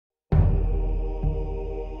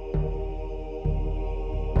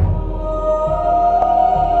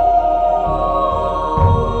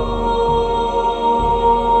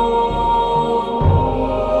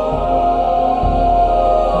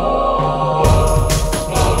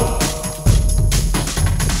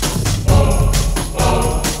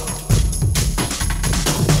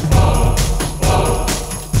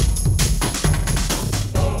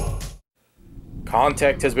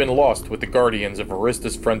Contact has been lost with the guardians of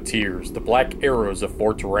Arista's frontiers, the Black Arrows of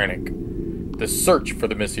Fort Tyrannic. The search for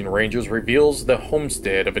the missing rangers reveals the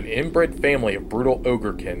homestead of an inbred family of brutal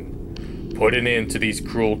ogrekin. Put an end to these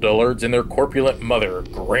cruel dullards and their corpulent mother,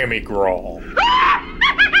 Grammy Grawl.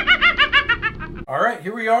 Alright,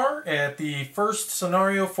 here we are at the first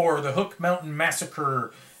scenario for the Hook Mountain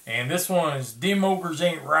Massacre. And this one is Dim Ogres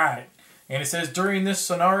Ain't Right. And it says, during this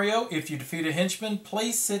scenario, if you defeat a henchman,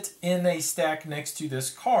 place it in a stack next to this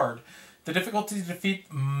card. The difficulty to defeat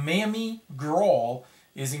Mammy Grawl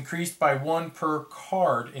is increased by 1 per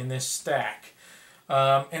card in this stack.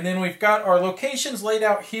 And then we've got our locations laid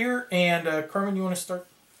out here. And Carmen, you want to start?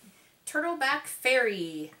 Turtleback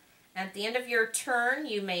Ferry. At the end of your turn,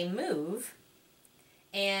 you may move.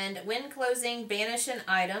 And when closing, banish an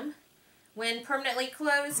item. When permanently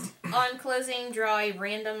closed, on closing, draw a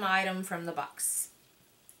random item from the box.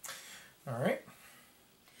 Alright.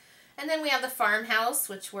 And then we have the farmhouse,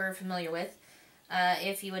 which we're familiar with.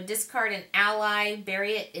 If you would discard an ally,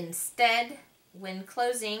 bury it instead. When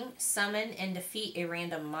closing, summon and defeat a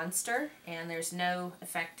random monster. And there's no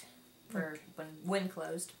effect for when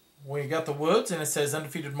closed. We got the woods, and it says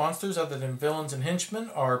undefeated monsters other than villains and henchmen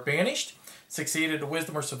are banished. Succeed at a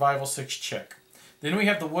wisdom or survival 6 check. Then we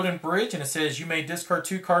have the wooden bridge, and it says you may discard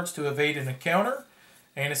 2 cards to evade an encounter.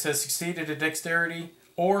 And it says succeed at a dexterity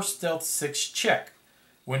or stealth 6 check.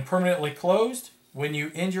 When permanently closed, when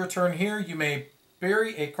you end your turn here, you may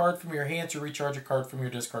bury a card from your hand to recharge a card from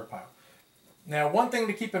your discard pile. Now, one thing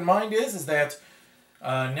to keep in mind is that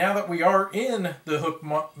now that we are in the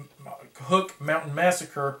Hook Mountain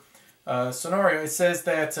Massacre scenario, it says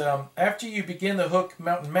that after you begin the Hook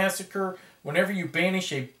Mountain Massacre, whenever you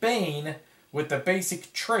banish a Bane with the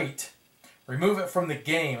basic trait, remove it from the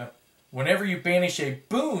game. Whenever you banish a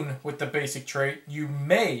Boon with the basic trait, you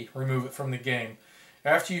may remove it from the game.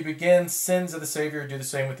 After you begin Sins of the Savior, do the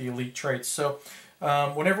same with the elite traits. So,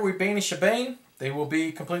 whenever we banish a Bane, they will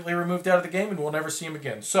be completely removed out of the game and we'll never see them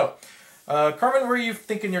again. So, Carmen, where are you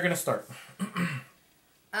thinking you're going to start?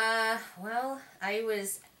 Well, I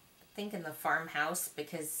was thinking the farmhouse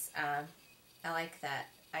because I like that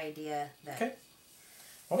idea. That Okay.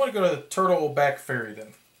 I want to go to the Turtleback Ferry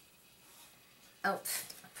then. Oh,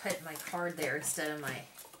 I put my card there instead of my...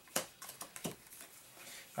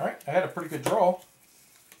 Alright, I had a pretty good draw.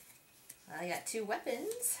 I got 2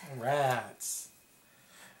 weapons. Rats.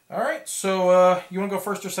 Alright, so you want to go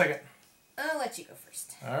first or second? I'll let you go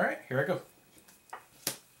first. Alright, here I go.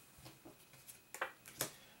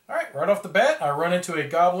 Alright, right off the bat, I run into a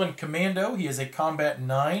Goblin Commando. He is a combat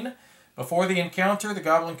 9. Before the encounter, the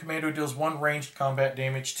Goblin Commando deals 1 ranged combat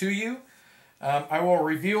damage to you. I will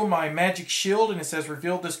reveal my magic shield, and it says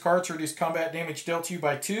reveal this card to reduce combat damage dealt to you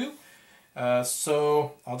by 2.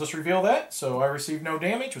 So I'll just reveal that. So I receive no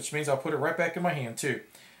damage, which means I'll put it right back in my hand too.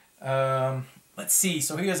 Let's see.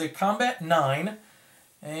 So he has a combat 9,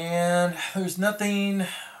 and there's nothing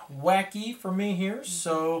wacky for me here.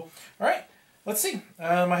 So, all right, let's see.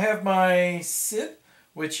 I have my Sith,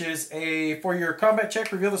 which is for your combat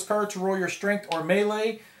check, reveal this card to roll your strength or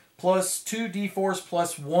melee plus 2d4s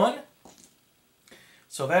plus 1.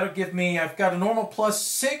 So that'll give me, I've got a normal plus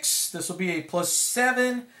 6. This will be a plus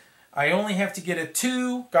 7. I only have to get a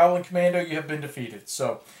 2. Goblin Commando, you have been defeated.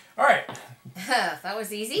 So, all right. That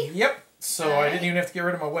was easy. Yep. So I didn't even have to get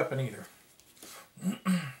rid of my weapon either.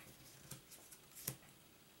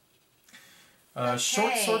 Okay.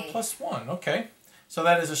 Short sword plus 1. Okay. So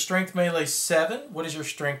that is a strength melee 7. What is your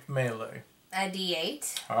strength melee? A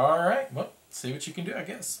D8. All right. Well, see what you can do, I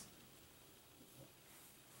guess.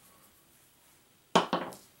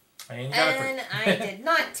 And you got And I did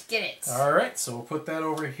not get it. All right. So we'll put that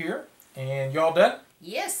over here. And y'all done?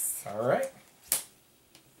 Yes. All right.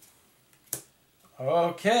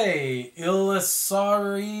 Okay.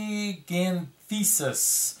 Ilisari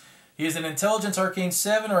Ganthesis. He is an Intelligence Arcane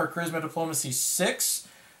 7 or a Charisma Diplomacy 6.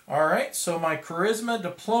 Alright, so my Charisma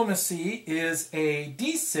Diplomacy is a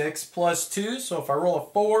D6 plus 2, so if I roll a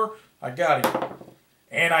 4, I got him.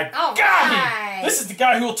 And I got him! This is the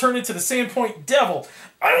guy who will turn into the Sandpoint Devil.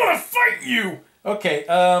 I want to fight you!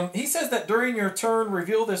 Okay, he says that during your turn,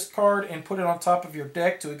 reveal this card and put it on top of your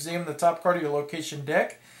deck to examine the top card of your location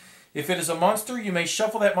deck. If it is a monster, you may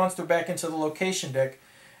shuffle that monster back into the location deck.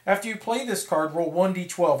 After you play this card, roll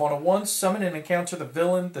 1d12. On a 1, summon and encounter the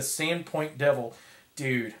villain, the Sandpoint Devil.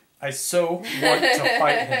 Dude, I so want to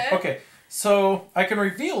fight him. Okay, so I can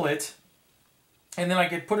reveal it, and then I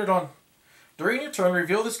can put it on... During your turn,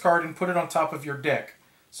 reveal this card and put it on top of your deck.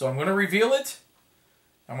 So I'm going to reveal it.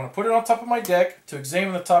 I'm going to put it on top of my deck to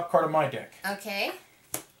examine the top card of my deck. Okay.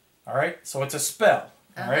 Alright, so it's a spell.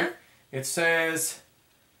 Alright? It says...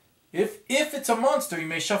 If it's a monster, you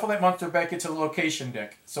may shuffle that monster back into the location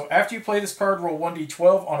deck. So after you play this card, roll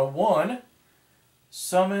 1d12 on a 1.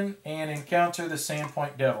 Summon and encounter the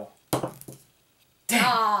Sandpoint Devil.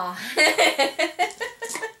 Aww.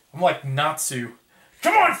 I'm like Natsu.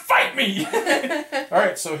 Come on, fight me!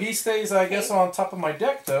 Alright, so he stays, I guess, on top of my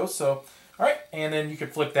deck, though. So, alright, and then you can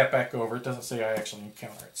flip that back over. It doesn't say I actually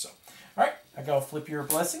encounter it. So, alright, I gotta flip your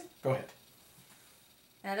blessing. Go ahead.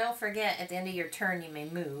 Now don't forget, at the end of your turn, you may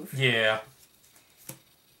move. Yeah.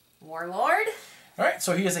 Warlord. Alright,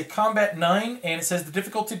 so he is a combat 9, and it says the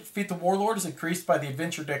difficulty to defeat the Warlord is increased by the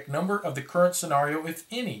adventure deck number of the current scenario, if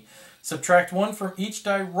any. Subtract 1 from each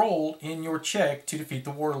die rolled in your check to defeat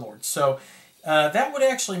the Warlord. So that would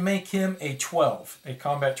actually make him a 12, a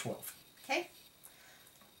combat 12. Okay.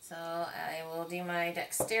 So I will do my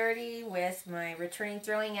dexterity with my returning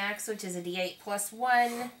throwing axe, which is a d8 plus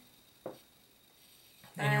 1.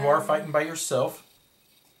 And you are fighting by yourself.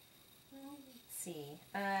 Let's see.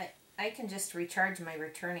 I can just recharge my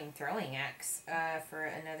returning throwing axe for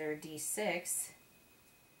another d6.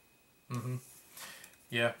 Mm-hmm.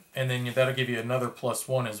 Yeah, and then that'll give you another plus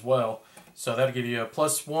 1 as well. So that'll give you a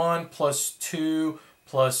plus 1, plus 2,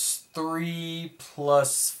 plus 3,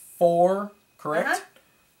 plus 4, correct? Uh-huh.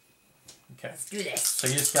 Okay. Let's do this. So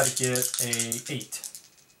you just got to get a 8.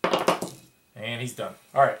 And he's done.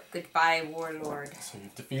 All right. Goodbye, Warlord. So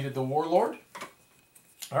you've defeated the Warlord.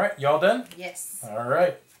 All right, y'all done? Yes. All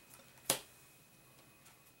right.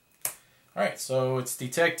 All right, so it's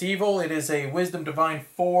Detect Evil. It is a Wisdom Divine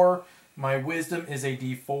 4. My Wisdom is a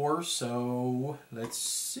D4, so let's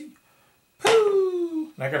see.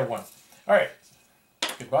 Pooh! And I got a 1. All right.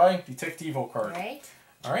 Goodbye, Detect Evil card. Right.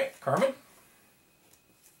 All right, Carmen.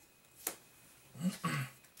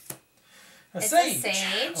 A Sage.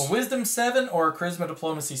 A Wisdom 7 or a Charisma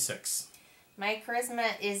Diplomacy 6. My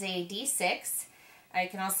Charisma is a D6. I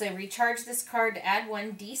can also recharge this card to add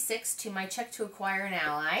 1 D6 to my check to acquire an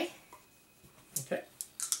ally. Okay.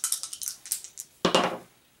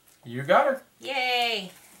 You got her.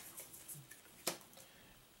 Yay!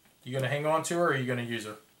 You going to hang on to her or are you going to use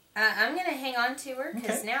her? I'm going to hang on to her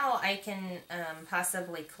because Okay. now I can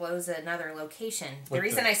possibly close another location. The With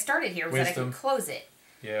reason the I started here was that I wisdom. could close it.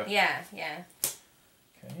 Yeah. Yeah.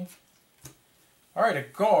 Okay. All right, a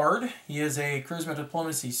guard. He is a Charisma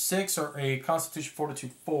Diplomacy 6 or a Constitution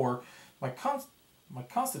Fortitude 4. My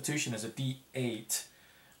Constitution is a D8.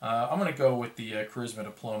 I'm going to go with the Charisma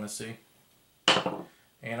Diplomacy.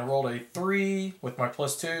 And I rolled a 3 with my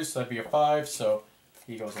plus 2, so that'd be a 5, so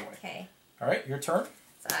he goes away. Okay. All right, your turn.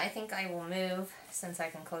 So I think I will move since I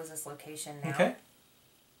can close this location now. Okay.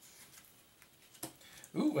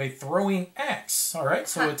 Ooh, a throwing axe. All right,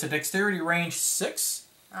 so it's a dexterity range 6.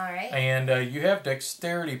 All right. And you have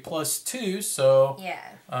dexterity plus 2, so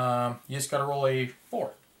Yeah. you just got to roll a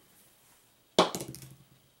 4.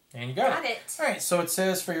 And you got it. All right, so it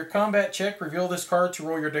says for your combat check, reveal this card to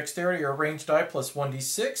roll your dexterity or range die plus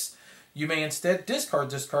 1d6. You may instead discard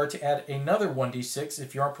this card to add another 1d6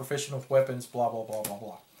 if you aren't proficient with weapons, blah, blah, blah, blah,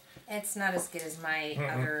 blah. It's not as good as my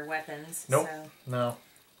other weapons. Nope. So.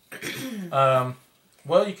 No.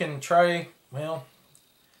 Well, you can try, well,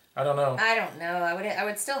 I don't know. I don't know. I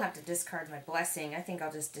would still have to discard my blessing. I think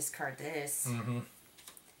I'll just discard this. Mm-hmm.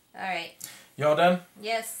 All right. Y'all done?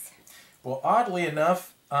 Yes. Well, oddly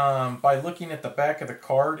enough, by looking at the back of the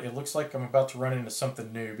card, it looks like I'm about to run into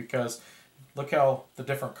something new because look how the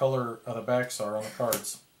different color of the backs are on the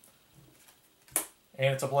cards.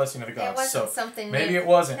 And it's a blessing of the gods. It wasn't so something maybe new. it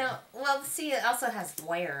wasn't. No, well, see, it also has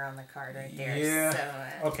wire on the card right there. Yeah.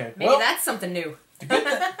 So, okay. Maybe well, that's something new.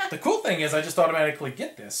 the cool thing is I just automatically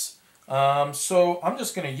get this. So I'm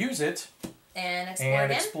just going to use it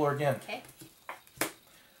and explore again. Okay.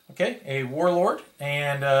 Okay, a warlord,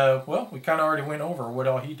 and well, we kind of already went over what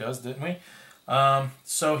all he does, didn't we?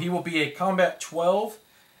 So he will be a combat 12,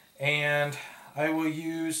 and I will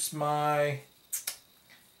use my.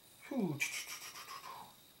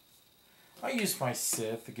 I use my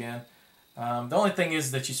Sith again. The only thing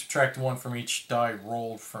is that you subtract 1 from each die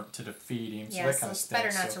rolled to defeat him. So Yeah, that so kind of it's stinks.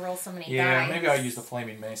 better not to roll so many yeah, dice. maybe I'll use the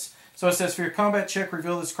Flaming Mace. So it says, for your combat check,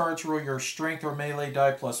 reveal this card to roll your strength or melee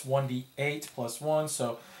die plus 1d8 plus 1.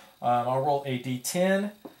 So I'll roll a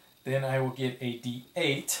d10, then I will get a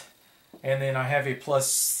d8, and then I have a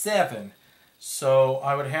plus 7. So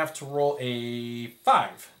I would have to roll a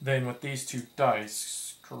 5 then with these 2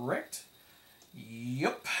 dice, correct?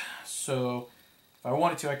 Yep. So if I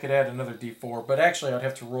wanted to, I could add another d4, but actually I'd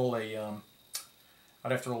have to roll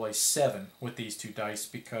a 7 with these 2 dice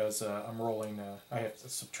because I'm rolling. I have to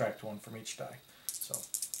subtract 1 from each die. So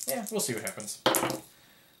yeah, we'll see what happens.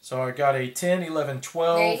 So I got a 10, 11,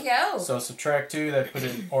 12. There you go. So subtract 2, that put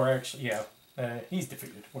it, or actually, yeah, he's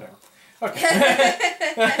defeated. Whatever.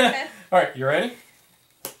 Okay. All right, you ready?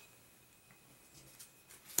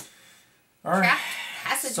 All right.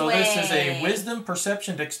 So this is a Wisdom,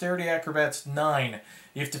 Perception, Dexterity, Acrobats 9.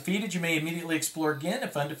 If defeated, you may immediately explore again.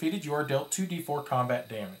 If undefeated, you are dealt 2d4 combat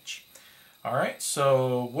damage. All right,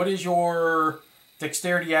 so what is your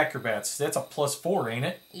Dexterity Acrobats? That's a +4, ain't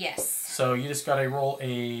it? Yes. So you just got to roll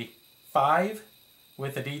a 5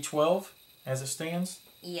 with a d12 as it stands?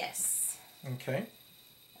 Yes. Okay.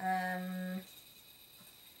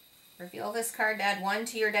 Reveal this card to add 1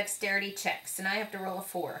 to your Dexterity checks, and I have to roll a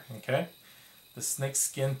 4. Okay. The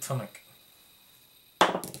Snakeskin Tunic.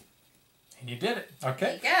 And you did it.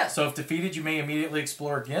 Okay. There you go. So if defeated, you may immediately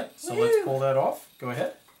explore again. So Woo! let's pull that off. Go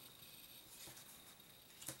ahead.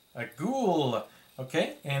 A Ghoul.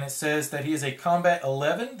 Okay. And it says that he is a combat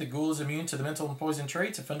 11. The Ghoul is immune to the mental and poison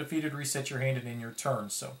traits. If undefeated, reset your hand and end your turn.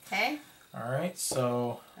 So. Okay. All right.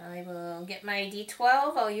 So. I will get my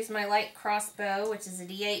d12. I'll use my light crossbow, which is a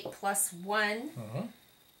d8 plus 1.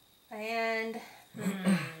 Mm-hmm. And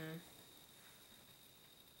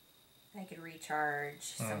I could recharge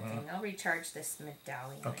something. I'll recharge this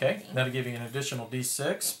medallion. Okay. That'll give you an additional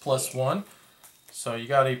d6 plus 1. So you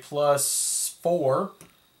got a +4.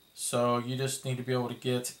 So you just need to be able to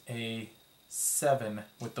get a 7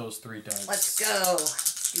 with those 3 dice. Let's go.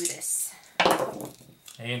 Let's do this.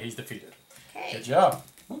 And he's defeated. Okay. Good job.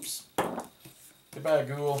 Oops. Goodbye,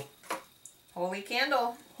 Ghoul. Holy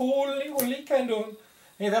candle. Holy candle.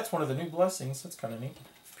 Hey, that's one of the new blessings. That's kind of neat.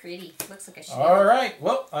 Pretty. Looks like a shield. All right.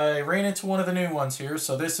 Well, I ran into one of the new ones here.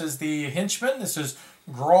 So this is the henchman. This is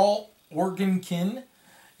GreyElephant.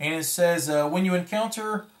 And it says, when you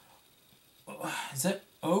encounter... Is that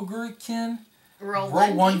Ogrekin? Roll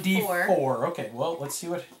 1d4. Okay, well, let's see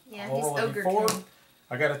what... Yeah, I'll he's roll a Ogrekin. d4.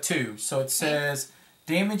 I got a 2. So it says,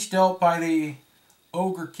 damage dealt by the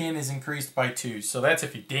Ogrekin is increased by 2. So that's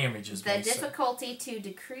if he damages me. The difficulty to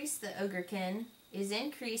decrease the Ogrekin is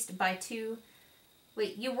increased by 2.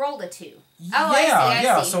 Wait, you rolled a 2. Oh,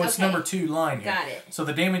 I see. So it's okay. number 2 line here. Got it. So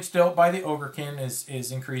the damage dealt by the Ogrekin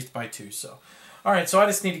is increased by 2. So, all right. So I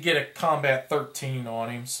just need to get a combat 13 on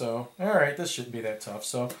him. So, all right, this shouldn't be that tough.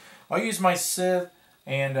 So I'll use my Sith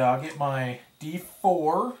and I'll get my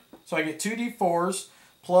D4. So I get 2 D4s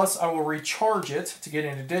plus I will recharge it to get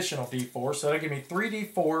an additional D4. So that'll give me 3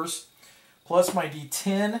 D4s plus my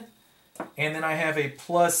D10, and then I have a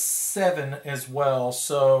 +7 as well.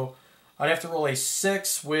 So I'd have to roll a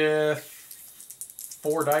 6 with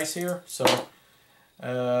 4 dice here. So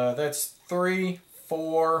that's 3,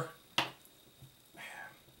 4,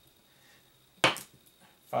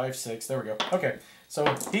 5, 6. There we go. Okay,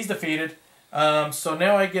 so he's defeated. So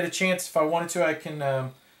now I get a chance, if I wanted to, I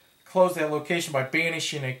can close that location by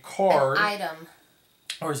banishing a card. An item.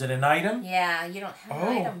 Or is it an item? Yeah, you don't have an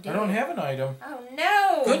item, do you? I don't have an item. Oh,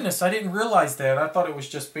 no! Goodness, I didn't realize that. I thought it was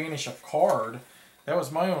just banish a card. That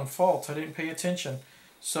was my own fault. I didn't pay attention.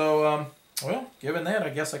 So, well, given that, I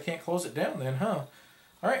guess I can't close it down then, huh?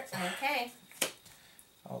 All right. Okay.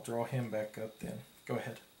 I'll draw him back up then. Go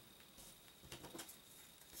ahead.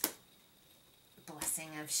 Blessing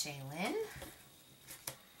of Shaylin.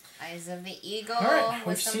 Eyes of the Eagle. All right. We've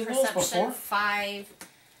Wisdom seen those Perception before. 5.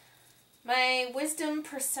 My Wisdom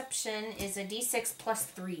Perception is a d6 plus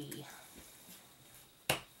 3.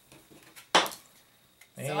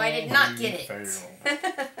 So I did not get it. Fail.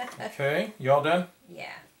 Okay. You all done?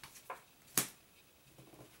 Yeah.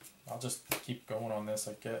 I'll just keep going on this,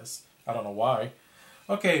 I guess. I don't know why.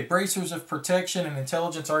 Okay. Bracers of Protection and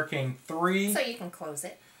Intelligence Arcane 3. So you can close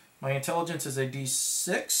it. My intelligence is a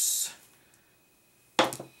d6.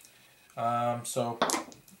 So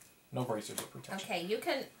no bracers of protection. Okay, you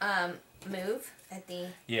can move at the...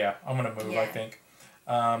 Yeah, I'm going to move, Yeah. I think.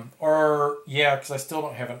 Or, yeah, because I still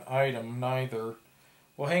don't have an item, neither.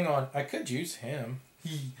 Well, hang on. I could use him.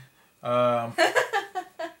 Why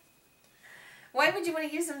would you want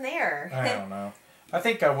to use him there? I don't know. I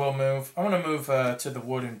think I will move. I'm going to move to the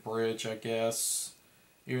wooden bridge, I guess.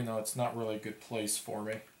 Even though it's not really a good place for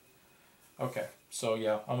me. Okay, so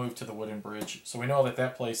yeah, I'll move to the wooden bridge. So we know that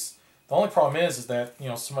that place... The only problem is that, you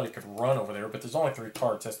know, somebody could run over there, but there's only 3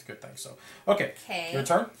 cards. That's the good thing. So, okay. Your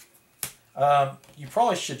turn. You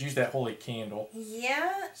probably should use that holy candle.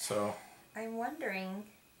 Yeah. So. I'm wondering.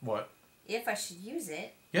 What? If I should use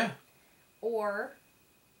it. Yeah. Or.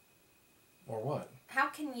 Or what? How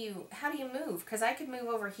do you move? Because I could move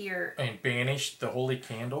over here. And banish the holy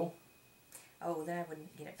candle? Oh, then I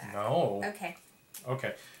wouldn't get it back. No. Okay.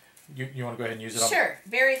 Okay. You want to go ahead and use it? Sure.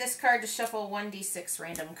 Bury this card to shuffle 1d6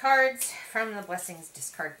 random cards from the Blessings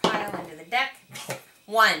discard pile into the deck.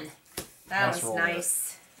 1. That Nice was roll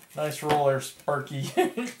nice. Nice roll there, Sparky.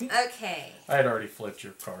 Okay. I had already flipped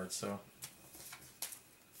your card, so.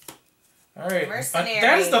 Alright. Mercenary.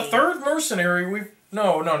 That is the third mercenary we've...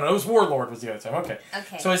 No, it was Warlord was the other time. Okay.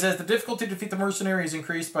 Okay. So it says the difficulty to defeat the mercenary is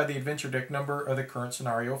increased by the adventure deck number of the current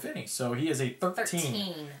scenario, if any. So he is a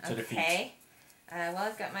 13 to defeat. Okay. Well,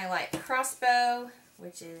 I've got my light crossbow,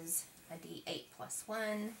 which is a D8 plus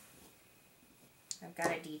 1. I've got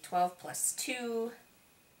a D12 plus 2.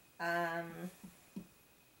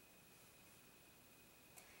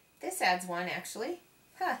 This adds 1, actually.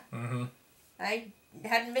 Huh. Mm-hmm. I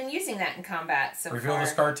hadn't been using that in combat so Reveal far.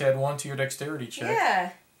 this card to add 1 to your dexterity check.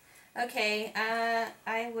 Yeah. Okay,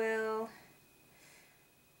 I will...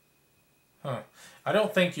 Huh. I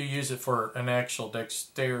don't think you use it for an actual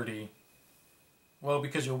dexterity. Well,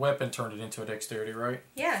 because your weapon turned it into a dexterity, right?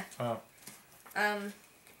 Yeah. Oh.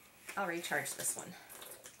 I'll recharge this one.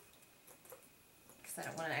 Because I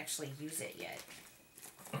don't want to actually use it yet.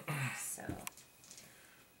 So...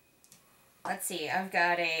 Let's see, I've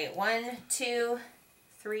got a 1, 2,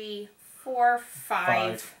 3, 4,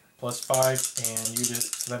 5. Plus 5, and you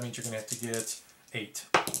just, so that means you're going to have to get 8.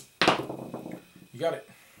 You got it.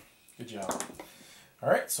 Good job.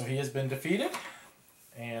 Alright, so he has been defeated.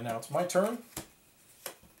 And now it's my turn.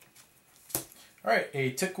 Alright, a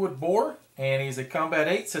Tickwood Boar, and he's a combat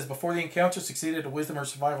 8. Says before the encounter succeeded a wisdom or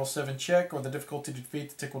survival 7 check, or the difficulty to defeat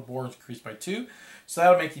the Tickwood Boar is increased by 2. So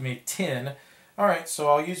that'll make him a 10. Alright, so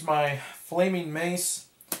I'll use my flaming mace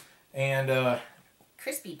and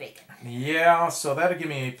Crispy bacon. yeah, so that'll give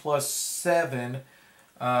me a plus 7.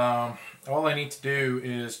 All I need to do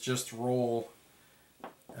is just roll.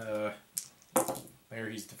 There,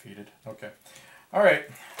 he's defeated. Okay. Alright,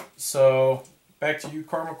 so back to you,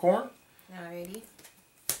 Karma Corn. Alrighty.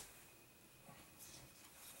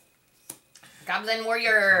 Goblin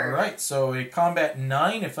Warrior. Alright, so a combat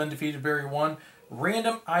 9, if undefeated, bury 1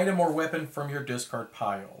 random item or weapon from your discard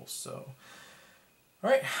pile. So,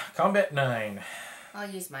 alright, combat 9. I'll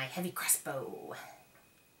use my heavy crossbow.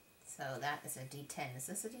 So that is a D10. Is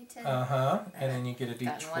this a D10? Uh-huh, and then you get a D12.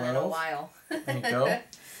 Gotten one in a while. There you go.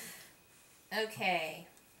 Okay,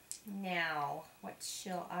 now what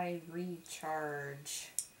shall I recharge?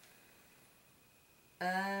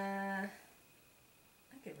 I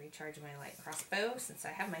could recharge my light crossbow since I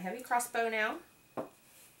have my heavy crossbow now.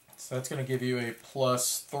 So that's going to give you a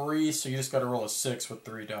plus 3, so you just got to roll a 6 with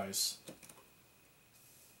 3 dice.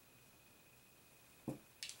 I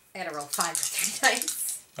gotta roll 5 with 3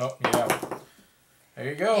 dice. Oh, yeah. There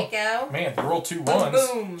you go. There you go. Man, you rolled 2 Boom, ones.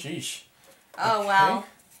 boom. Jeez. Oh, okay. well.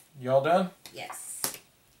 You all done? Yes.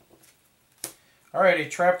 Alright, a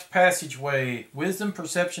trapped passageway. Wisdom,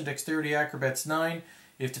 Perception, Dexterity, Acrobats 9.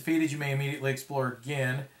 If defeated, you may immediately explore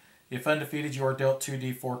again. If undefeated, you are dealt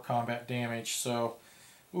 2d4 combat damage. So,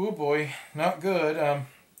 ooh boy, not good.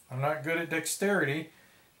 I'm not good at dexterity.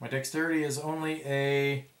 My dexterity is only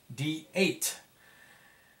a d8.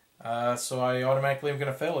 So I automatically am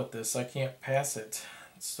going to fail at this. I can't pass it.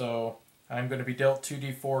 So I'm going to be dealt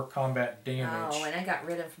 2d4 combat damage. Oh, and I got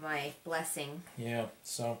rid of my blessing. Yeah,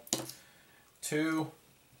 so 2,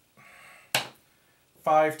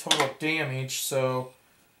 5 total damage. So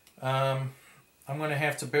I'm going to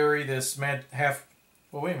have to bury this half...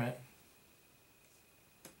 Well, wait a minute.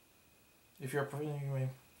 If you're preventing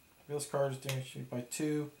this card is damaged by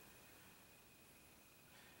 2.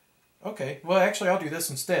 Okay, well actually I'll do this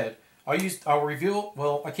instead. I'll reveal,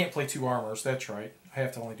 well I can't play 2 armors, that's right. I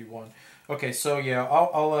have to only do 1. Okay, so yeah,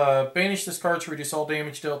 I'll banish this card to reduce all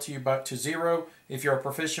damage dealt to you back to 0. If you're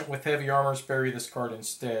proficient with heavy armors, bury this card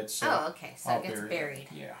instead. So oh, okay, so it gets buried.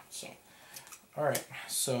 Yeah, so. Alright,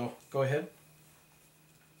 so go ahead.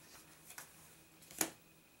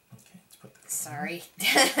 Okay, let's put that. Sorry.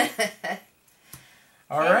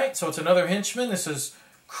 Alright, so it's another henchman. This is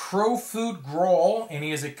Crowfood Grawl, and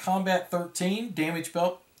he is a combat 13. Damage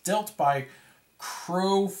dealt by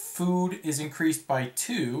Crowfood is increased by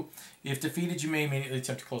 2. If defeated, you may immediately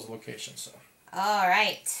attempt to close the location. So,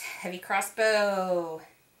 alright, heavy crossbow.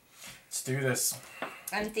 let's do this.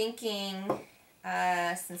 I'm thinking,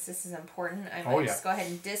 since this is important, I might just go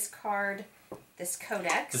ahead and discard this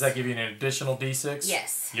codex. Does that give you an additional d6?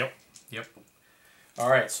 Yes. Yep.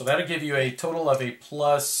 Alright, so that'll give you a total of a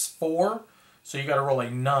plus 4. So you got to roll a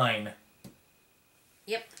 9.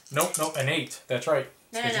 Yep. Nope, an 8. That's right.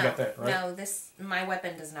 No. You got that, right? No, my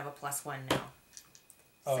weapon doesn't have a plus 1 now.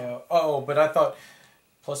 So. Oh, but I thought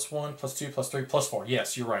plus 1, plus 2, plus 3, plus 4.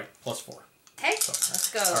 Yes, you're right. Plus 4. Okay, so,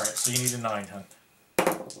 let's go. Alright, so you need a 9, huh?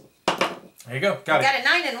 There you go. Got it. I got a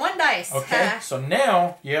 9 and 1 dice. Okay, so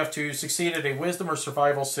now you have to succeed at a wisdom or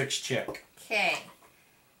survival 6 check. Okay.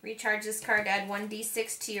 Recharge this card to add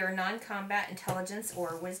 1d6 to your non-combat intelligence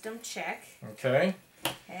or wisdom check. Okay.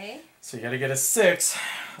 Okay. So you got to get a 6.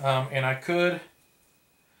 And I could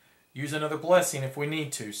use another blessing if we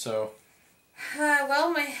need to, so.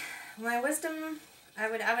 Well, my wisdom, I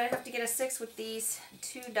would have to get a 6 with these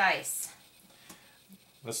 2 dice.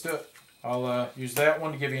 Let's do it. I'll use that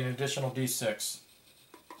one to give you an additional d6.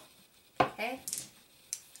 Okay.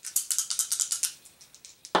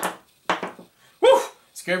 Woo!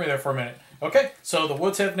 Scared me there for a minute. Okay, so the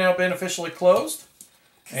woods have now been officially closed.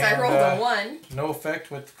 Because I rolled a 1. No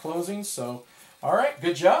effect with closing, so... Alright,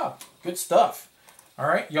 good job. Good stuff.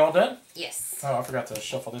 Alright, y'all done? Yes. Oh, I forgot to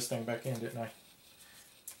shuffle this thing back in, didn't I? It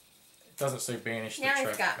doesn't say banish the Now trap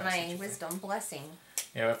I've got passage. my wisdom blessing.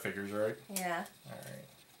 Yeah, that figures, right? Yeah.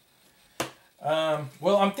 Alright.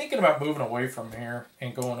 Well, I'm thinking about moving away from here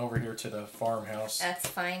and going over here to the farmhouse. That's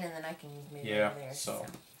fine, and then I can move Yeah, over there. so.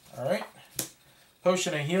 Alright.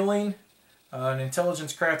 Potion of healing. An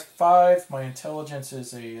intelligence craft 5. My intelligence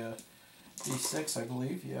is a d6, I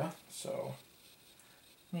believe. Yeah, so.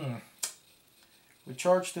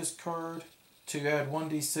 Recharge this card to add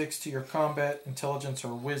 1d6 to your combat, intelligence,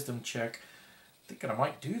 or wisdom check. Thinking I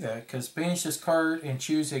might do that, because banish this card and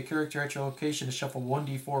choose a character at your location to shuffle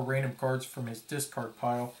 1d4 random cards from his discard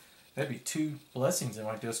pile. That'd be 2 blessings in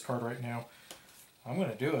my discard right now. I'm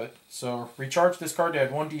going to do it. So recharge this card to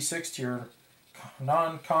add 1d6 to your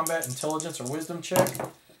non-combat intelligence or wisdom check.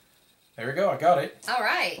 There we go, I got it. All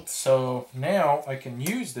right. So now I can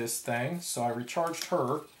use this thing. So I recharged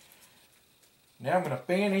her. Now I'm going to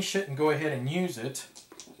banish it and go ahead and use it.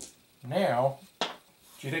 Now, do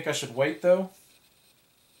you think I should wait though?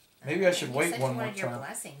 Maybe I should wait one more You said you wanted your turn.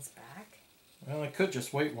 blessings back. Well, I could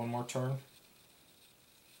just wait one more turn.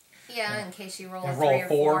 Yeah, in case you roll a And 3 roll or 4.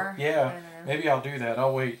 4. Yeah, I don't know. maybe I'll do that.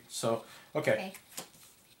 I'll wait. So, okay. Okay.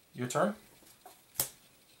 Your turn.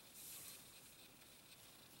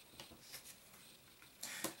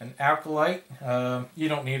 An acolyte. You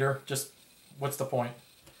don't need her. Just, what's the point?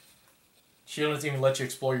 She doesn't even let you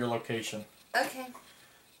explore your location. Okay.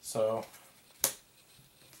 So.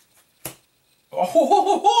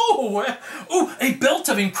 Oh, a belt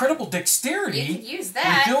of incredible dexterity. You could use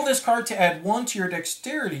that. Reveal this card to add 1 to your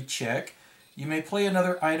dexterity check. You may play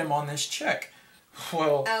another item on this check.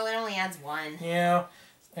 Well. Oh, it only adds 1. Yeah,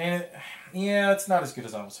 and it's not as good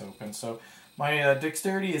as I was hoping. So my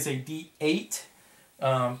dexterity is a D8.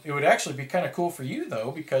 It would actually be kind of cool for you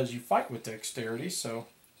though, because you fight with dexterity. So,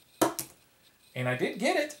 and I did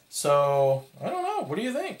get it. So I don't know. What do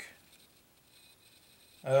you think?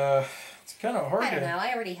 It's kind of hard. I don't know.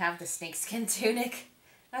 I already have the snakeskin tunic.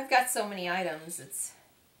 I've got so many items. It's.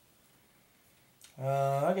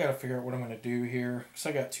 I gotta figure out what I'm gonna do here because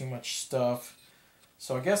I got too much stuff.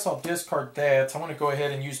 So I guess I'll discard that. I'm gonna go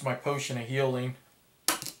ahead and use my potion of healing.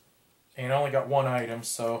 And I only got 1 item,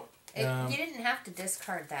 so. You didn't have to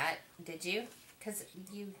discard that, did you? Because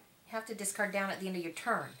you have to discard down at the end of your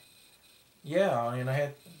turn. Yeah, and I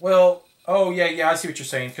had. Well, oh yeah, I see what you're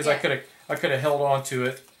saying because Yeah. I could have held on to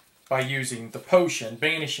it by using the potion,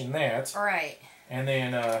 banishing that. All right. And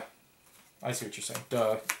then I see what you're saying.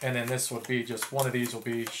 Duh. And then this would be just one of these will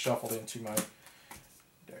be shuffled into my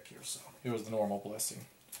deck here. So it was the normal blessing.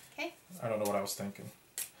 Okay. I don't know what I was thinking.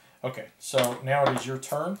 Okay, so now it is your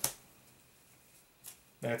turn.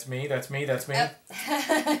 That's me. That's me. That's me.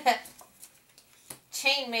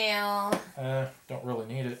 Chainmail. Don't really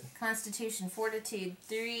need it. Constitution Fortitude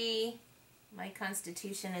 3. My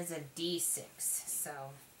Constitution is a D6, so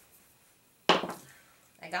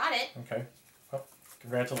I got it. Okay. Well,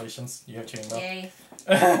 congratulations. You have chainmail.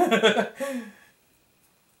 Yay.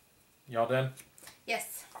 Y'all done?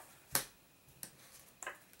 Yes.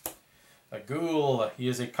 A ghoul. He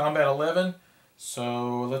is a combat 11.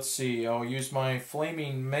 So let's see. I'll use my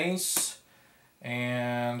flaming mace.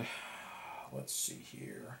 And let's see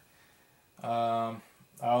here.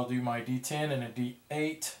 I'll do my D10 and a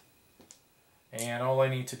D8. And all I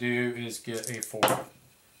need to do is get a 4.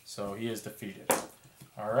 So he is defeated.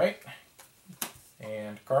 Alright.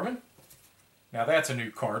 And Carmen? Now that's a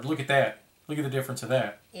new card. Look at that. Look at the difference of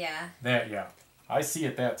that. Yeah. That, yeah. I see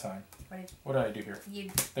it that time. What did I do here?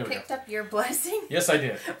 You There we picked go. up your blessing? Yes, I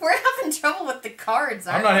did. We're having trouble with the cards,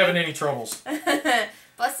 aren't I'm not having any troubles.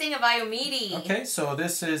 Blessing of Iomede. Okay, so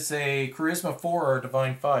this is a Charisma 4 or a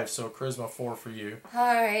Divine 5, so Charisma 4 for you.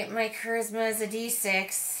 Alright, my Charisma is a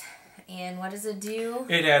D6. And what does it do?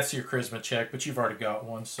 It adds to your Charisma check, but you've already got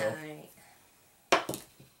one, so. Alright.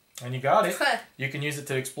 And you got it. You can use it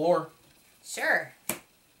to explore. Sure.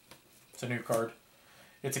 It's a new card.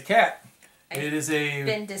 It's a cat. It is a...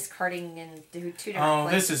 Been discarding in 2 different Oh,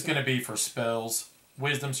 places. this is going to be for spells.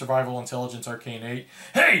 Wisdom, Survival, Intelligence, Arcane 8.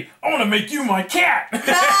 Hey, I want to make you my cat!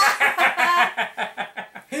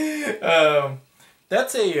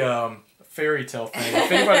 That's a fairy tale thing.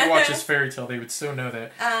 If anybody watches fairy tale, they would so know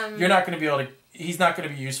that. You're not going to be able to... He's not going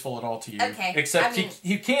to be useful at all to you. Okay. Except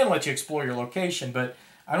he can let you explore your location, but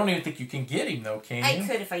I don't even think you can get him, though, can you? I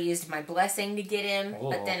could if I used my blessing to get him,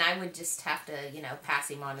 but then I would just have to, pass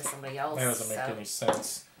him on to somebody else. That doesn't make any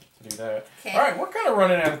sense to do that. Okay. All right, we're kind of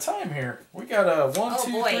running out of time here. We got 1, Oh,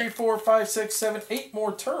 2, boy. 3, 4, 5, 6, 7, 8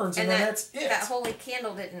 more turns, and then that's it. That holy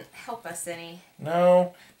candle didn't help us any.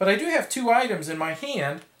 No, but I do have 2 items in my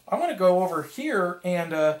hand. I want to go over here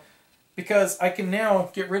and because I can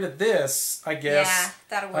now get rid of this, I guess. Yeah,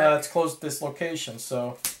 that'll work. To close this location.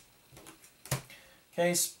 So,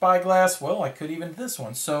 okay, spyglass. Well, I could even this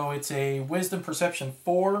one. So it's a Wisdom Perception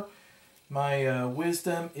 4. My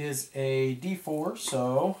Wisdom is a D4.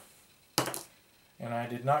 So, and I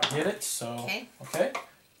did not get it. So, okay,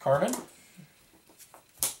 Carmen.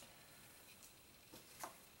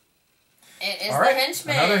 It is All right, the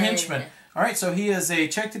henchman. Another henchman. All right, so he is a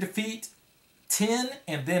check to defeat 10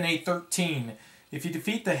 and then a 13. If you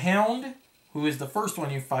defeat the Hound, who is the first one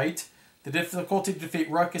you fight, the difficulty to defeat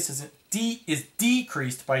Ruckus is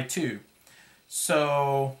decreased by 2.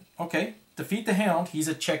 So, okay, defeat the Hound. He's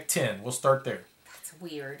a check 10. We'll start there. That's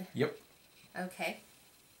weird. Yep. Okay.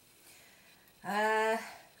 I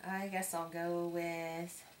guess I'll go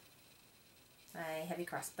with my heavy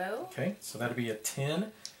crossbow. Okay, so that'll be a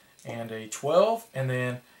 10 and a 12, and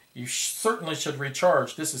then you certainly should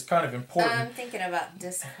recharge. This is kind of important. I'm thinking about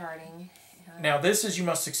discarding. Now, this is you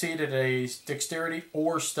must succeed at a dexterity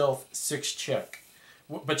or stealth 6 check.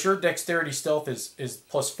 But your dexterity stealth is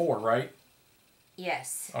 +4, right?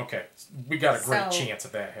 Yes. Okay. We got a great chance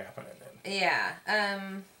of that happening then. Yeah.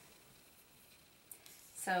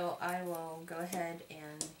 So I will go ahead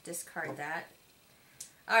and discard that.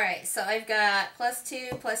 Alright, so I've got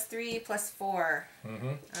 +2, +3, +4.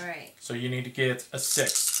 Alright. So you need to get a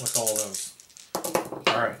 6 with all those.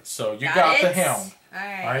 Alright, so you got the Hound.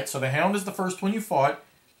 Alright, so the Hound is the first one you fought.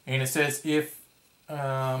 And it says if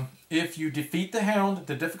you defeat the Hound,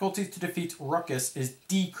 the difficulty to defeat Ruckus is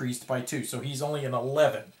decreased by 2. So he's only an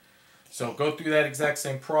 11. So go through that exact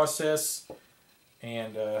same process.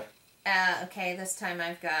 And okay, this time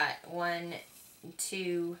I've got 1,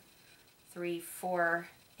 2, 3, 4,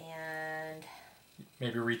 and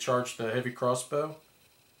maybe recharge the heavy crossbow.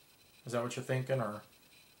 Is that what you're thinking, or?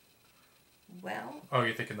 Well. Oh,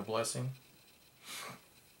 you're thinking the blessing.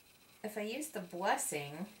 If I use the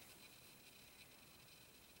blessing,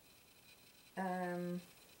 yeah,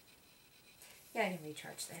 I can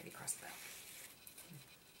recharge the heavy crossbow.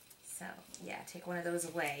 So yeah, take one of those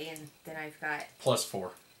away, and then I've got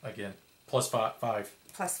 +4 again. +5.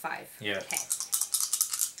 +5. Yeah. Okay.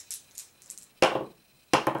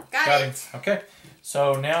 Got it. Okay.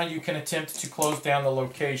 So now you can attempt to close down the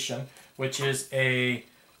location, which is a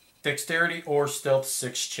dexterity or stealth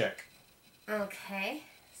 6 check. Okay.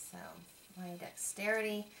 So my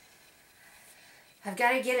dexterity, I've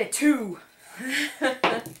got to get a 2.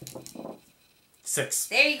 6.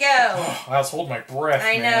 There you go. Oh, I was holding my breath.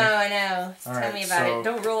 I know. Tell me about it.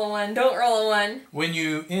 Don't roll a 1. Don't roll a 1. When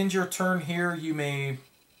you end your turn here, you may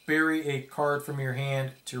bury a card from your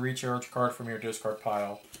hand to recharge a card from your discard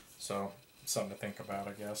pile. So, something to think about,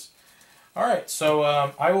 I guess. Alright, so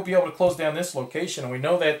I will be able to close down this location, and we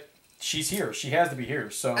know that she's here. She has to be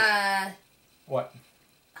here, so... What?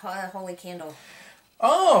 Holy candle.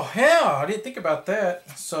 Oh, yeah, I didn't think about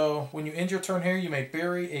that. So, when you end your turn here, you may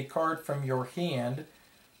bury a card from your hand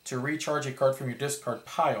to recharge a card from your discard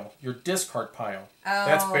pile. Your discard pile. Oh,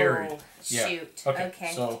 that's buried. Shoot. Yeah.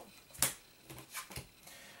 Okay. So...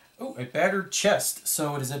 Oh, a battered chest.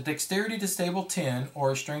 So it is a dexterity to stable 10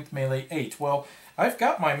 or a strength melee 8. Well, I've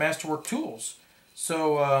got my masterwork tools.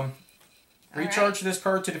 So recharge this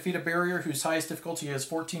card to defeat a barrier whose highest difficulty is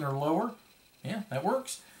 14 or lower. Yeah, that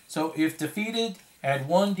works. So if defeated, add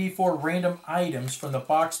 1d4 random items from the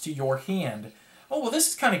box to your hand. Oh, well, this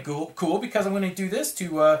is kind of cool because I'm going to do this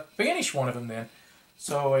to banish one of them then.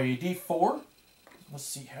 So a d4. Let's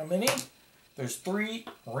see how many. There's 3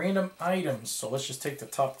 random items, so let's just take the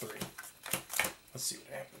top 3. Let's see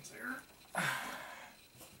what happens there.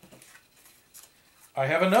 I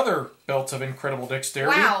have another belt of incredible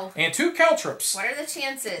dexterity. Wow. And 2 caltrops. What are the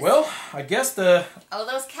chances? Well, I guess the... Oh,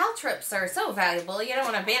 those caltrops are so valuable. You don't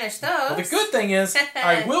want to banish those. Well, the good thing is,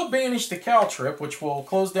 I will banish the caltrop, which will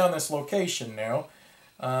close down this location now.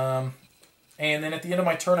 And then at the end of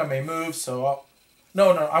my turn, I may move, so I'll...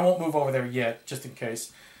 No, I won't move over there yet, just in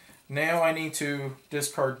case. Now I need to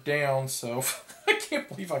discard down, so I can't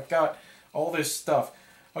believe I've got all this stuff.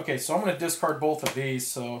 Okay, so I'm going to discard both of these.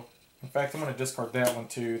 So, in fact, I'm going to discard that one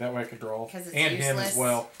too. That way I can draw. And useless. him as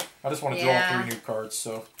well. I just want to draw 3 new cards.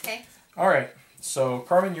 So. Okay. All right. So,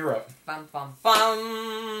 Carmen, you're up. Bum, bum,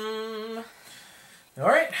 bum. All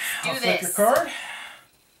right. I'll flip your card.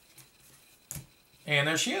 And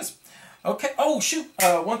there she is. Okay. Oh, shoot.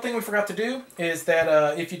 One thing we forgot to do is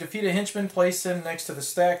that if you defeat a henchman, place him next to the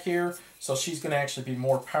stack here. So she's going to actually be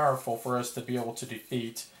more powerful for us to be able to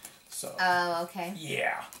defeat. So. Oh, okay.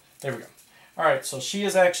 Yeah. There we go. All right. So she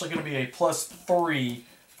is actually going to be a +3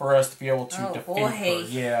 for us to be able to defeat her.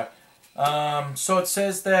 Yeah. So it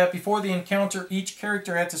says that before the encounter, each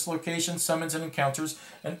character at this location summons and encounters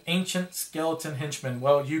an ancient skeleton henchman.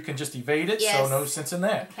 Well, you can just evade it, so no sense in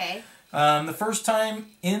that. Okay. The first time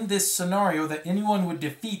in this scenario that anyone would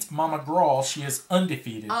defeat Mama Grawl, she is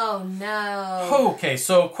undefeated. Oh, no. Okay,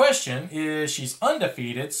 so question is she's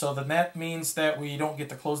undefeated, so then that means that we don't get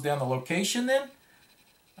to close down the location then?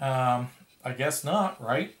 I guess not,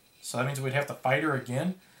 right? So that means we'd have to fight her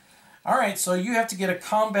again. Alright, so you have to get a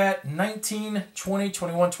combat 19, 20,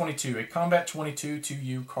 21, 22. A combat 22 to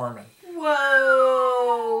you, Carmen.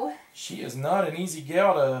 Whoa. She is not an easy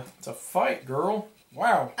gal to fight, girl.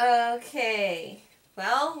 Wow. Okay.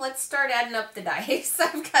 Well, let's start adding up the dice.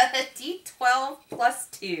 I've got a D12 plus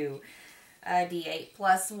 2. A D8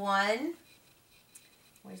 plus 1.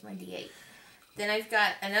 Where's my D8? Then I've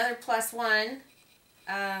got another plus 1.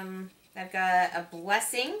 I've got a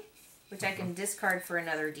blessing, which I can discard for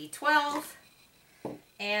another D12.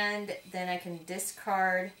 And then I can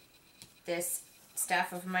discard this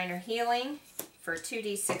Staff of Minor Healing for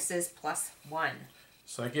 2d6s plus 1.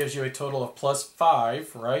 So that gives you a total of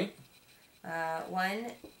 +5, right?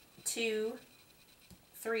 1, 2,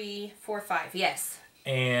 3, 4, 5. Yes.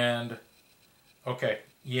 And, okay,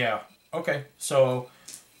 yeah. Okay, so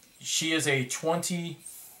she is a 22,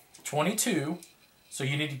 so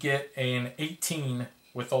you need to get an 18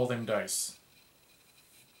 with all them dice.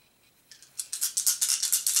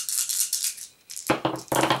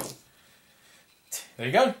 There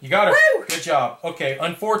you go. You got her. Woo! Good job. Okay,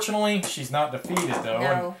 unfortunately, she's not defeated, though.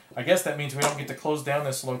 No. And I guess that means we don't get to close down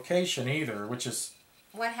this location either, which is...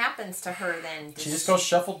 What happens to her then? She just goes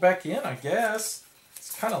shuffled back in, I guess.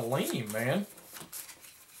 It's kind of lame, man.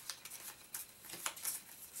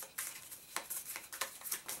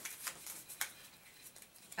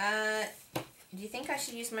 Do you think I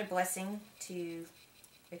should use my blessing to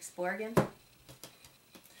explore again?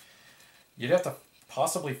 You'd have to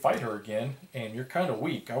possibly fight her again, and you're kind of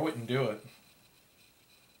weak. I wouldn't do it.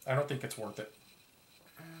 I don't think it's worth it.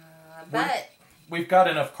 But... We've got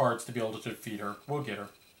enough cards to be able to defeat her. We'll get her.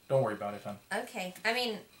 Don't worry about it, hon. Okay. I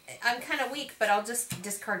mean, I'm kind of weak, but I'll just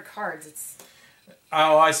discard cards. It's...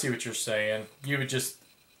 Oh, I see what you're saying. You would just...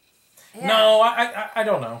 Yeah. No, I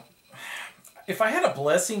don't know. If I had a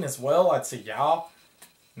blessing as well, I'd say yeah.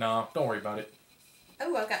 No, don't worry about it.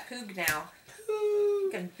 Oh, I've got Poog now. I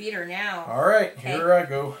can beat her now. All right, okay. Here I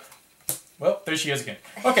go. Well, there she is again.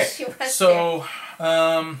 Okay, so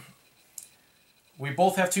we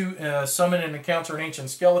both have to summon and encounter an ancient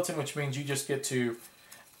skeleton, which means you just get to...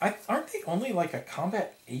 aren't they only like a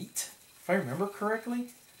combat 8, if I remember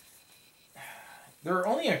correctly? They're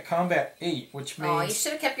only a combat 8, which means... Oh, you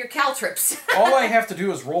should have kept your caltrips. all I have to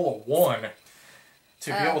do is roll a 1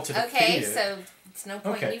 to be able to defeat it. Okay, so it's no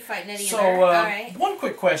point in you fighting it either. So, all right. One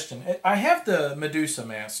quick question. I have the Medusa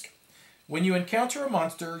mask. When you encounter a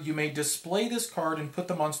monster, you may display this card and put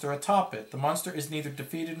the monster atop it. The monster is neither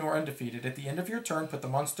defeated nor undefeated. At the end of your turn, put the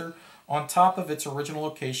monster on top of its original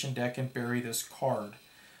location deck and bury this card.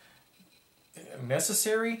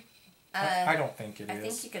 Necessary? I don't think it is. I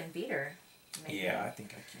think you can beat her. Maybe. Yeah, I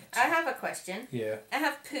think I can. I have a question. Yeah. I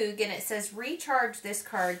have Poog, and it says recharge this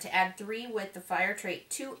card to add 3 with the fire trait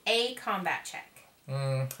to a combat check.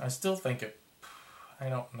 I still think it... I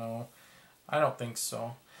don't know. I don't think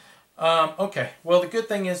so. Okay. Well, the good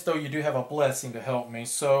thing is, though, you do have a blessing to help me.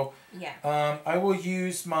 So, yeah. I will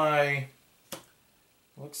use my...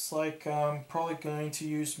 Looks like I'm probably going to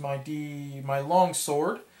use my long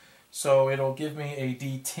sword. So it'll give me a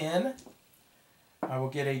D10. I will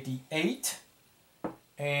get a D8.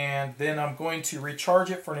 And then I'm going to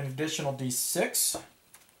recharge it for an additional D6.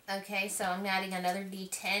 Okay, so I'm adding another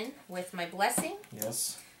D10 with my blessing.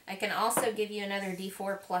 Yes. I can also give you another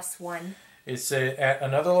D4 plus 1. Is it at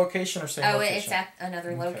another location or same location? Oh, it's at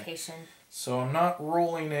another location. So I'm not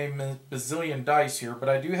rolling a bazillion dice here, but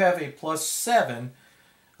I do have a +7.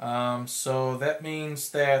 So that means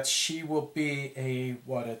that she will be a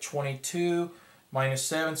 22 minus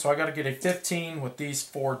 7. So I got to get a 15 with these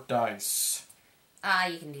 4 dice.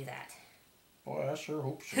 You can do that. Boy, I sure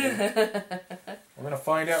hope so. We're going to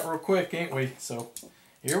find out real quick, ain't we? So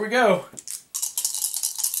Here we go.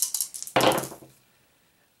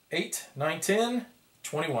 8, 9, 10,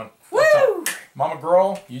 21. Woo! Mama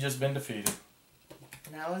Grawl, you just been defeated.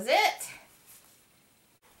 That was it.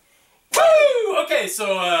 Woo! Okay,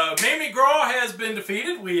 so Mamie Grawl has been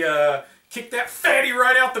defeated. We kicked that fatty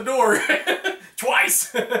right out the door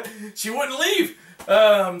twice. She wouldn't leave.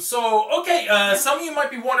 Some of you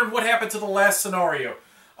might be wondering what happened to the last scenario.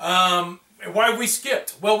 Why we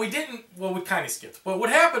skipped. Well, we didn't. Well, we kind of skipped. But what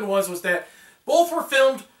happened was that both were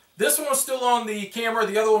filmed. This one was still on the camera.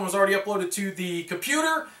 The other one was already uploaded to the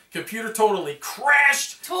computer. Computer totally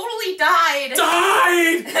crashed. Totally died.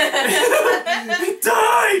 Died! It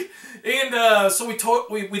died! And so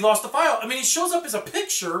we lost the file. I mean, it shows up as a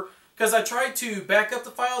picture because I tried to back up the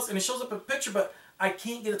files and it shows up a picture, but I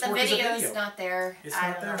can't get it to work as a video. The video's not there.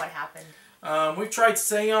 I don't know what happened. We've tried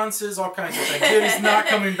seances, all kinds of things. It is not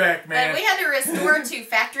coming back, man. And we had to restore to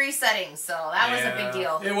factory settings, so that was a big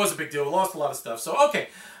deal. It was a big deal. We lost a lot of stuff. So, okay.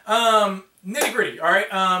 Nitty gritty, all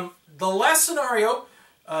right? The last scenario,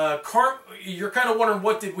 you're kind of wondering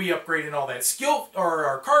what did we upgrade and all that. Skill, or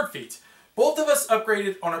our card feats. Both of us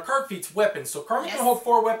upgraded on our card feats weapons. So Carmen can hold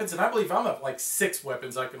 4 weapons, and I believe I'm at like 6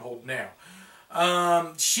 weapons I can hold now.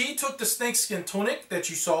 She took the snakeskin tunic that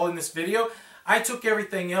you saw in this video. I took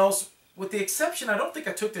everything else. With the exception, I don't think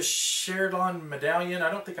I took the Sheridan medallion.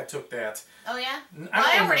 I don't think I took that. Oh, yeah?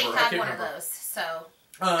 I already had one of those, so...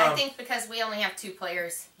 I think because we only have 2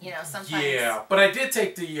 players, you know, sometimes... Yeah, but I did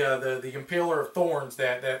take the Impaler of Thorns,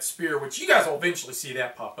 that spear, which you guys will eventually see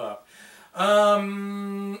that pop up.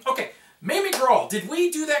 Okay, Mamie Grawl, did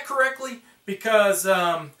we do that correctly? Because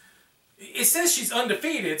it says she's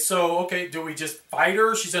undefeated, so, okay, do we just fight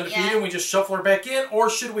her? She's undefeated and we just shuffle her back in? Or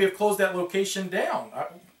should we have closed that location down?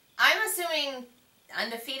 I'm assuming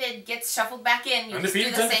undefeated gets shuffled back in. You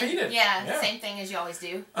Undefeated's just do the same, undefeated. yeah, same thing as you always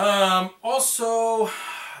do. Also,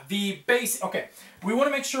 the base... Okay, we want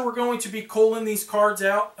to make sure we're going to be calling these cards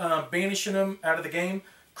out, banishing them out of the game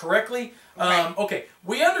correctly. Right. Okay,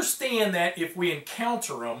 we understand that if we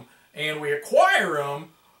encounter them and we acquire them,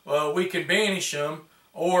 we can banish them.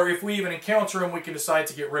 Or if we even encounter them, we can decide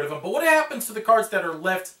to get rid of them. But what happens to the cards that are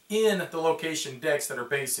left in the location decks that are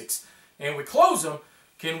basics? And we close them.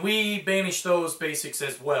 Can we banish those basics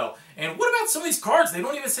as well? And what about some of these cards? They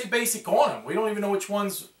don't even say basic on them. We don't even know which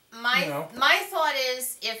ones, My thought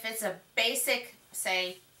is, if it's a basic,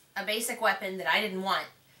 say, a basic weapon that I didn't want,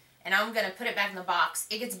 and I'm going to put it back in the box,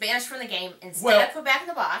 it gets banished from the game instead of put back in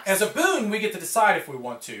the box. As a boon, we get to decide if we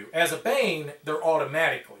want to. As a bane, they're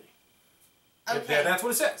automatically. Okay. That's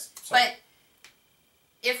what it says. So. But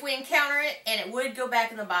if we encounter it and it would go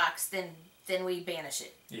back in the box, then we banish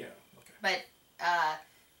it. Yeah. Okay. But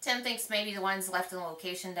Tim thinks maybe the ones left in the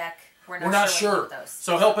location deck, we're not sure. With those.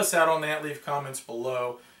 So help us out on that. Leave comments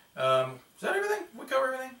below. Is that everything? We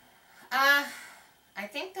cover everything? I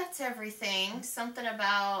think that's everything. Something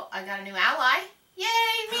about I got a new ally. Yay,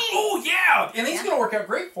 me! Oh, yeah! And he's going to work out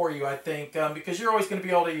great for you, I think, because you're always going to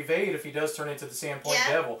be able to evade if he does turn into the Sandpoint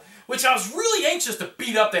Devil. Which I was really anxious to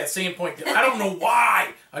beat up that Sandpoint Devil. I don't know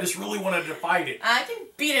why. I just really wanted to fight it. I can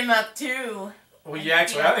beat him up, too. Well, yeah,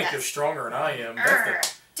 actually, I think you're stronger than I am.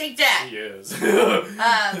 Take that. She is.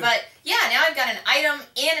 But, yeah, now I've got an item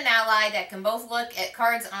and an ally that can both look at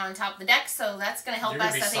cards on top of the deck, so that's going to help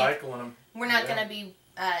us. You're going to be cycling them. We're not going to be,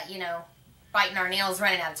 biting our nails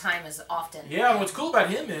running out of time as often. Yeah, and what's cool about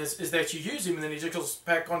him is that you use him and then he just goes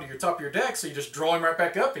back onto your top of your deck, so you just draw him right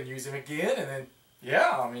back up and use him again, and then,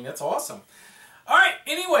 yeah, I mean, that's awesome. Alright,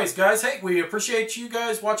 anyways, guys, hey, we appreciate you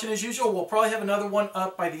guys watching as usual. We'll probably have another one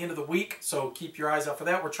up by the end of the week, so keep your eyes out for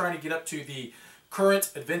that. We're trying to get up to the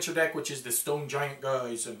current adventure deck, which is the Stone Giant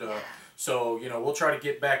guys, and so, we'll try to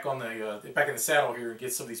get back on the back in the saddle here and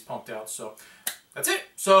get some of these pumped out, so... That's it.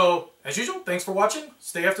 So, as usual, thanks for watching.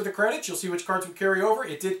 Stay after the credits. You'll see which cards we carry over.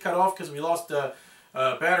 It did cut off because we lost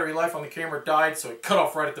battery life on the camera, died, so it cut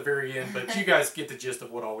off right at the very end. But you guys get the gist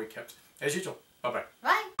of what all we kept. As usual, bye-bye.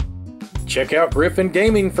 Bye. Check out Griffin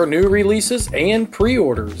Gaming for new releases and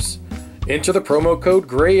pre-orders. Enter the promo code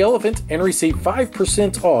GreyElephant and receive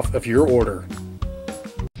 5% off of your order.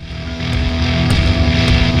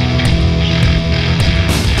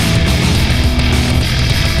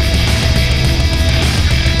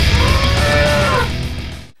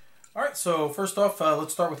 So first off,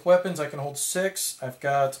 let's start with weapons. I can hold 6. I've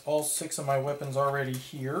got all 6 of my weapons already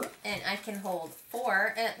here. And I can hold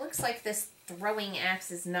 4. And it looks like this throwing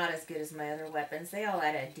axe is not as good as my other weapons. They all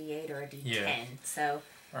add a D8 or a D10. So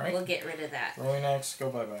we'll get rid of that. Throwing axe,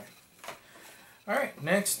 go bye-bye. Alright,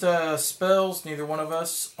 next spells, neither one of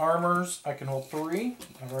us. Armors, I can hold 3.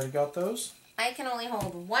 I've already got those. I can only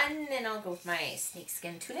hold 1, and I'll go with my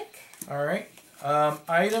snakeskin tunic. Alright.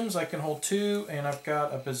 Items, I can hold 2, and I've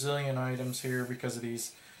got a bazillion items here because of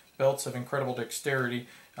these belts of incredible dexterity.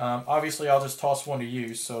 Obviously, I'll just toss one to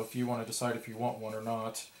you, so if you want to decide if you want one or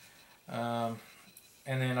not. And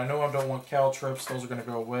then I know I don't want caltrops. Those are going to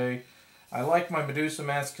go away. I like my Medusa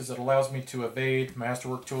mask because it allows me to evade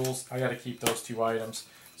masterwork tools. I got to keep those 2 items.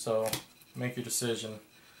 So make your decision.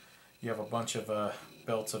 You have a bunch of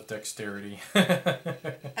belts of dexterity.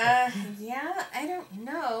 Yeah, I don't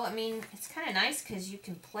know. I mean, it's kind of nice because you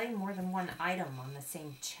can play more than one item on the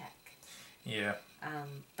same check. Yeah.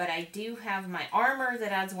 But I do have my armor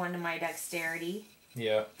that adds 1 to my dexterity.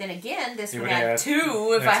 Yeah. Then again, this would add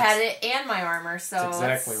 2 if I had it and my armor, so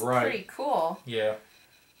that's exactly right. Pretty cool. Yeah.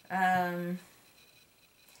 Well,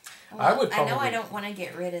 I would probably... I know I don't want to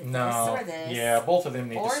get rid of this or this. Yeah, both of them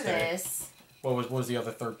need to stay. Or this. What was the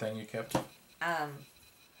other third thing you kept?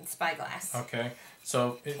 Spyglass. Okay.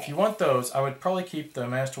 So if you want those, I would probably keep the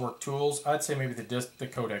masterwork tools. I'd say maybe the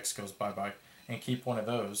codex goes bye-bye and keep one of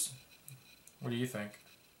those. What do you think?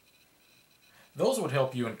 Those would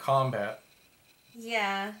help you in combat.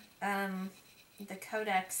 Yeah. The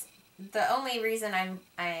codex. The only reason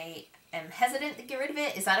I am hesitant to get rid of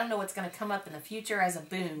it is I don't know what's going to come up in the future as a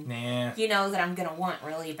boon. Nah. You know that I'm going to want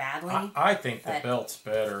really badly. I think the belt's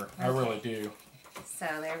better. Okay. I really do. So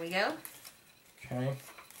there we go. Okay.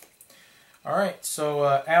 Alright,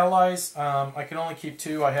 so allies, I can only keep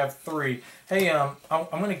 2. I have 3. Hey, I'm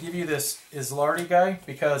going to give you this Islardi guy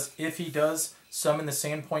because if he does summon the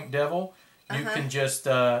Sandpoint Devil, you can just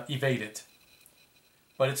evade it.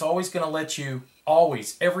 But it's always going to let you,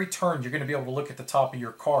 every turn, you're going to be able to look at the top of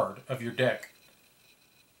your card, of your deck.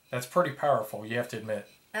 That's pretty powerful, you have to admit.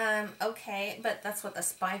 Okay, but that's what the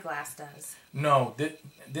Spyglass does. No,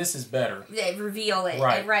 this is better. Reveal it.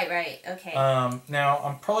 Right. Right, okay. Now,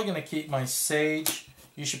 I'm probably going to keep my Sage.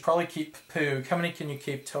 You should probably keep Poog. How many can you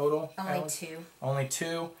keep total? Only Alice? 2. Only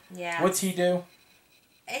 2? Yeah. What's he do?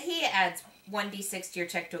 He adds 1d6 to your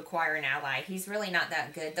check to acquire an ally. He's really not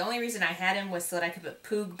that good. The only reason I had him was so that I could put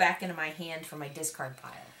Poog back into my hand from my discard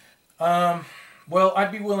pile. Well,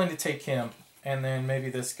 I'd be willing to take him, and then maybe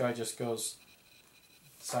this guy just goes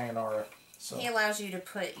sayonara. So. He allows you to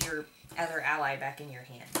put your other ally back in your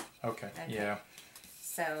hand. Okay. Yeah.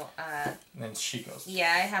 So, and then she goes.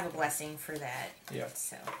 Yeah, I have a blessing for that. Yeah.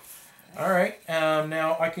 So. Alright,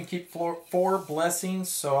 now I can keep 4 blessings,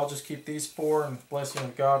 so I'll just keep these 4, and blessing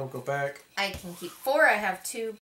of God will go back. I can keep 4. I have 2